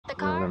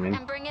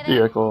coming.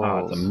 Vehicles.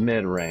 Oh, it's a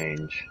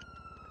mid-range.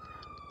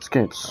 This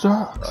game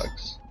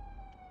sucks.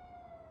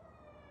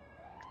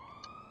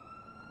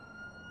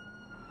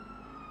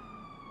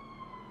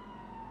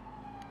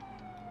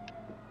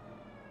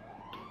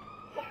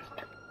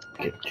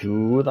 Get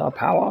to the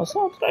power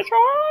substation!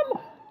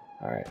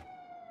 Alright.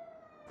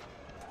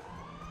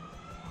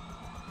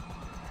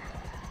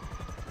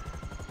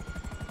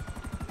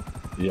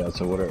 Yeah,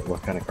 so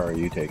what kind of car are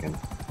you taking?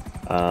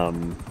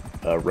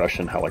 A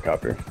Russian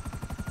helicopter.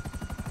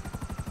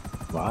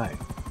 Why?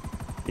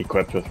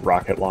 Equipped with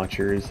rocket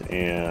launchers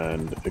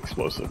and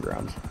explosive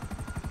rounds.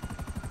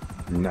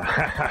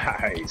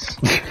 Nice!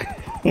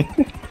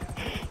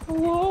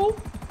 Hello?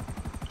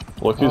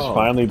 Look who's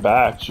finally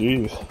back,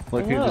 jeez.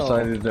 Look who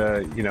decided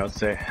to, you know,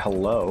 say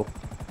hello.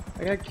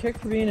 I got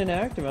kicked for being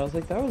inactive. I was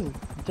like, that was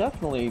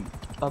definitely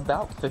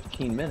about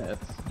 15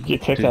 minutes. You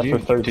get kicked after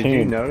 13. Did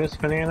you notice,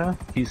 Banana?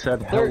 He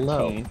said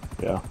hello. 13.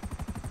 Yeah.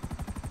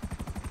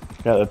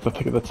 Yeah,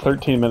 that's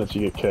 13 minutes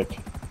you get kicked.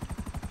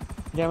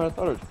 Yeah, but I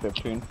thought it was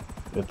 15.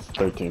 It's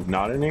 13.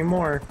 Not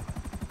anymore.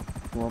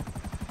 Well,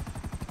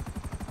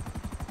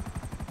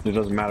 it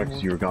doesn't matter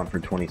because you were gone for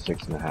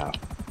 26 and a half.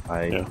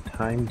 I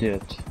timed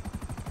it.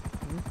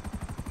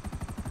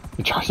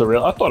 You try to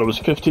real. I thought it was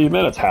 15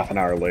 minutes. Half an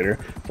hour later,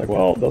 it's like,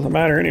 well, it doesn't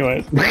matter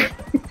anyways.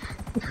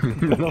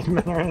 It doesn't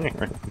matter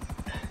anyways.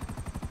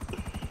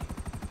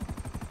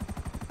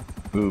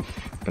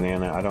 Oof,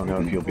 Banana. I don't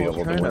know if you'll be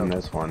able to win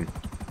this one.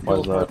 I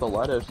was with the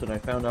lettuce, and I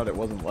found out it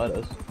wasn't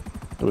lettuce.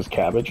 It was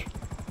cabbage.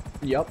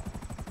 Yep.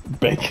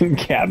 Bacon,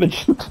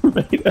 cabbage, and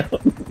tomato.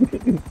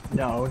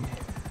 No.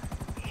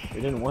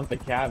 We didn't want the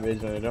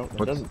cabbage, and it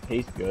doesn't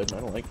taste good. I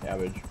don't like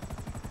cabbage.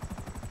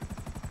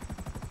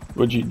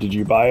 Did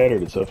you buy it or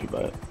did Sophie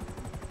buy it?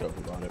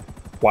 Sophie bought it.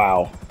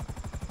 Wow.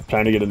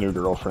 Trying to get a new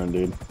girlfriend,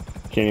 dude.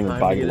 Can't even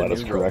buy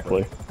lettuce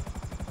correctly.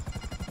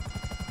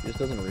 He just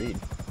doesn't read.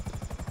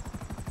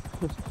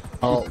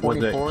 Oh, was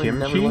it kimchi?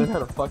 Never learned how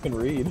to fucking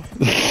read.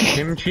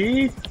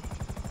 Kimchi?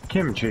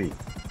 Kimchi.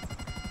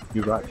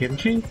 You got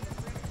kimchi?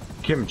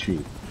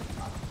 Kimchi.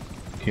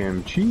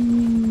 Kimchi.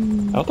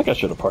 I don't think I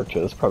should have parked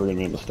here. That's probably gonna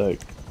be a mistake.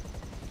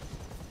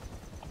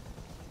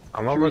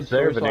 I'm almost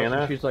there,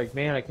 Banana. She's like,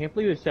 man, I can't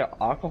believe they sell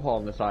alcohol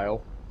in this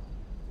aisle.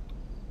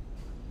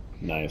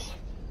 Nice.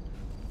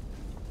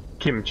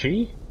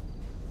 Kimchi?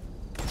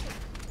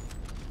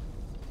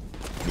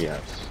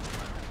 Yes.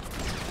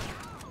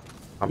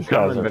 I'm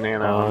coming,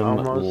 Banana.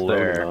 I'm almost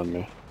there. On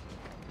me.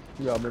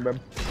 Yeah, remember.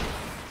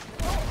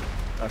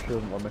 She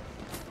doesn't love me.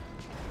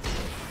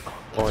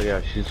 Oh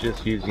yeah, she's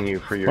just using you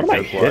for your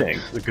good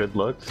looks. The good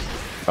looks.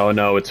 Oh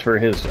no, it's for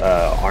his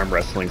arm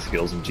wrestling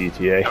skills in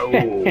GTA.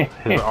 Oh,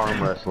 his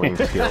arm wrestling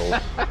skills.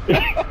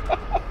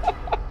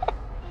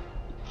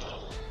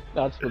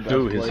 That's the best.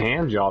 Dude, his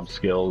hand job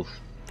skills.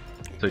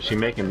 So is she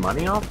making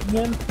money off of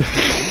him?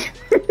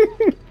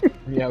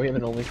 Yeah, we have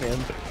an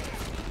OnlyFans.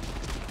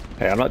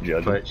 Hey, I'm not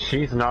judging. But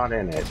she's not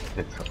in it.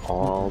 It's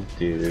all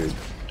dude.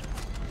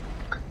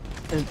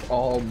 It's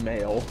all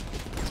male.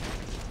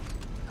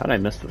 How did I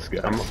miss this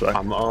guy?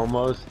 I'm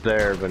almost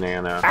there,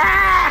 Banana.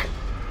 Ah!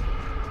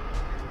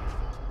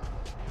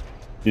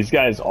 These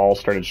guys all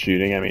started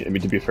shooting. I mean,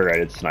 to be fair, I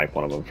did snipe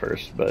one of them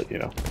first, but you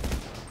know,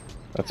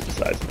 that's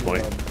besides the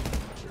point.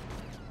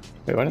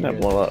 Wait, why didn't that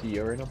blow up?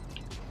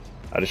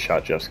 I just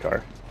shot Jeff's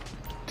car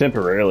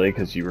temporarily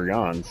because you were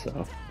gone.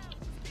 So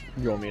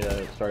you want me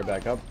to start it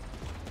back up?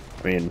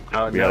 I mean,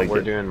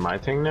 we're doing my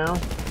thing now.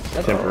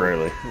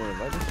 Temporarily.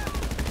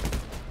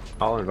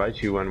 I'll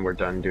invite you when we're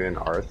done doing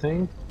our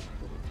thing.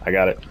 I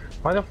got it.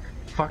 Why the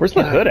fuck? Where's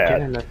the hood at?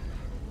 Get in the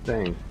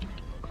thing.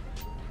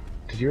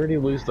 Did you already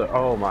lose the?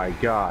 Oh my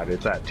god!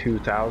 It's at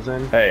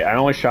 2,000. Hey, I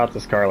only shot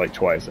this car like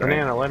twice.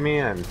 Banana, let me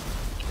in.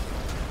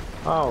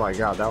 Oh my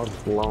god, that was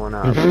blowing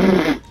up.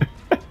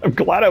 I'm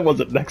glad I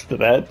wasn't next to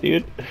that,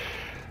 dude.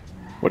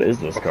 What is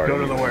this car? Go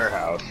to the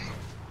warehouse.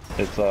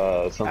 It's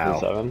something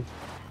 7.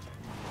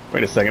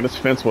 Wait a second, this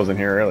fence wasn't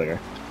here earlier.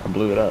 I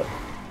blew it up.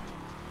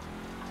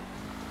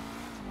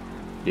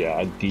 Yeah,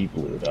 I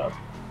blew it up.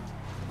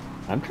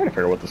 I'm trying to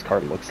figure out what this car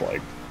looks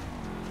like.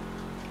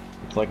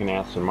 It's like an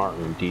Aston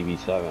Martin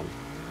DB7.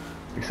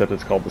 Except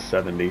it's called the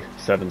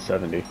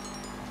 770.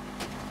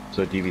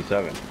 So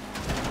DB7.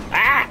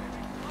 Ah!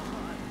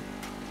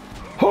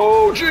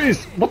 Oh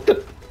jeez! What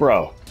the?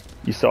 Bro,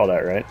 you saw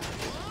that, right?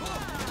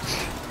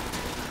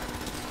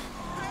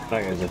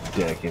 That guy's a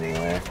dick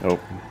anyway. Oh.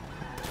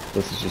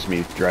 This is just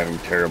me driving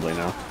terribly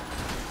now.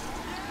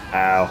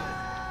 Ow.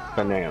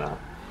 Banana.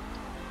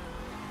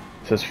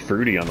 It says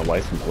fruity on the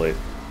license plate.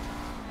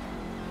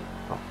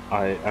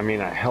 I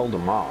mean, I held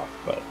him off,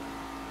 but I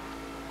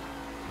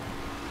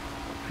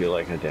feel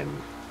like I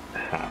didn't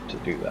have to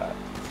do that.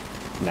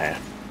 Nah.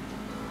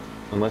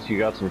 Unless you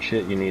got some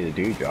shit you need to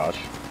do, Josh.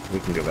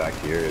 We can go back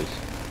to yours.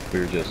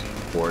 We were just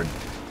bored.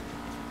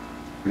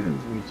 We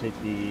take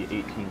the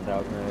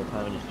 18,000 at a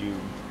time and just do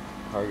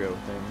cargo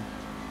things.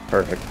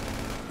 Perfect.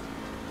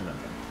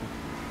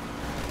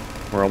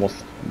 We're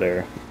almost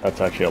there. That's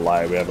actually a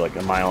lie. We have like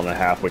a mile and a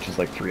half, which is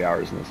like 3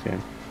 hours in this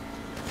game.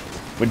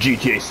 when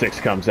GTA 6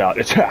 comes out,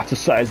 it's half the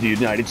size of the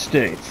United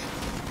States.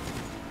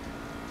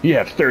 You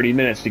have 30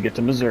 minutes to get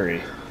to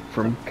Missouri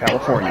from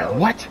California.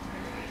 What?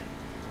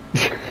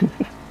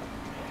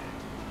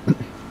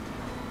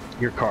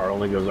 Your car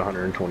only goes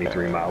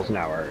 123 miles an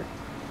hour.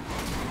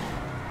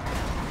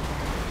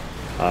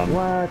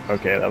 What?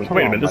 Okay, that was. Come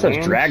Wait a on, minute, this my has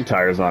hands. drag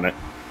tires on it.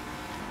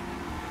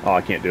 Oh,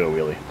 I can't do a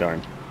wheelie.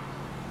 Darn.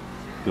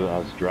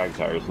 That's drag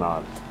tires,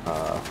 not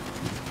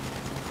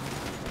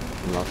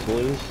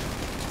muscles.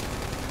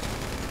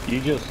 You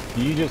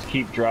just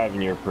keep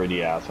driving your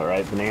pretty ass, all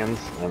right, Bananas?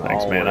 And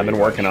Thanks, I'll man. I've worry been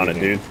about working on it,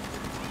 shooting. dude.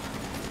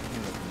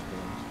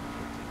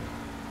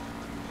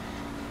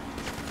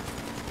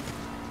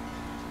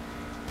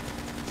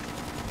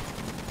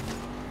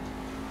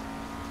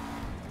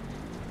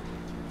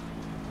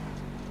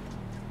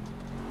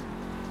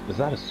 Is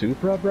that a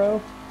Supra, bro?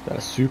 Is that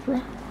a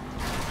Supra?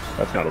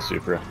 That's not a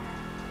Supra.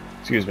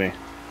 Excuse me.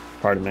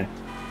 Pardon me.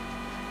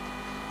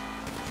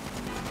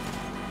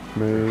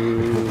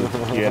 Move.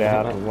 Get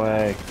out of the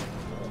way.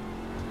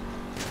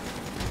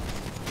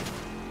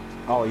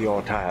 All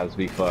your tires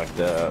be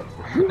fucked up.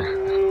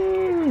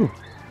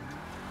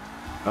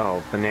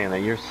 Oh, Banana,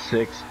 you're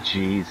 6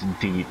 G's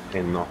deep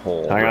in the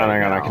hole. Hang on, right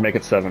hang on. now. I can make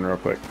it 7 real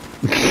quick.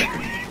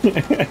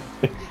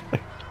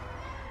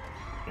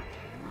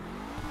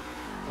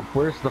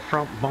 Where's the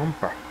front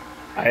bumper?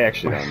 I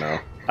actually don't know.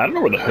 I don't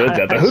know where the hood's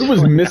at. The hood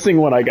was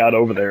missing when I got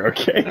over there,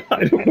 okay?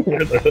 I don't know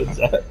where the hood's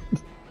at.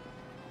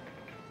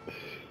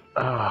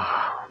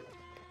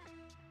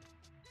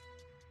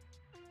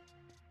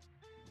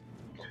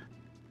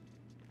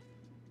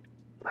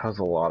 How's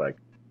a lot of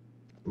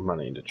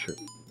money to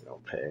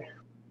pay?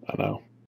 I know.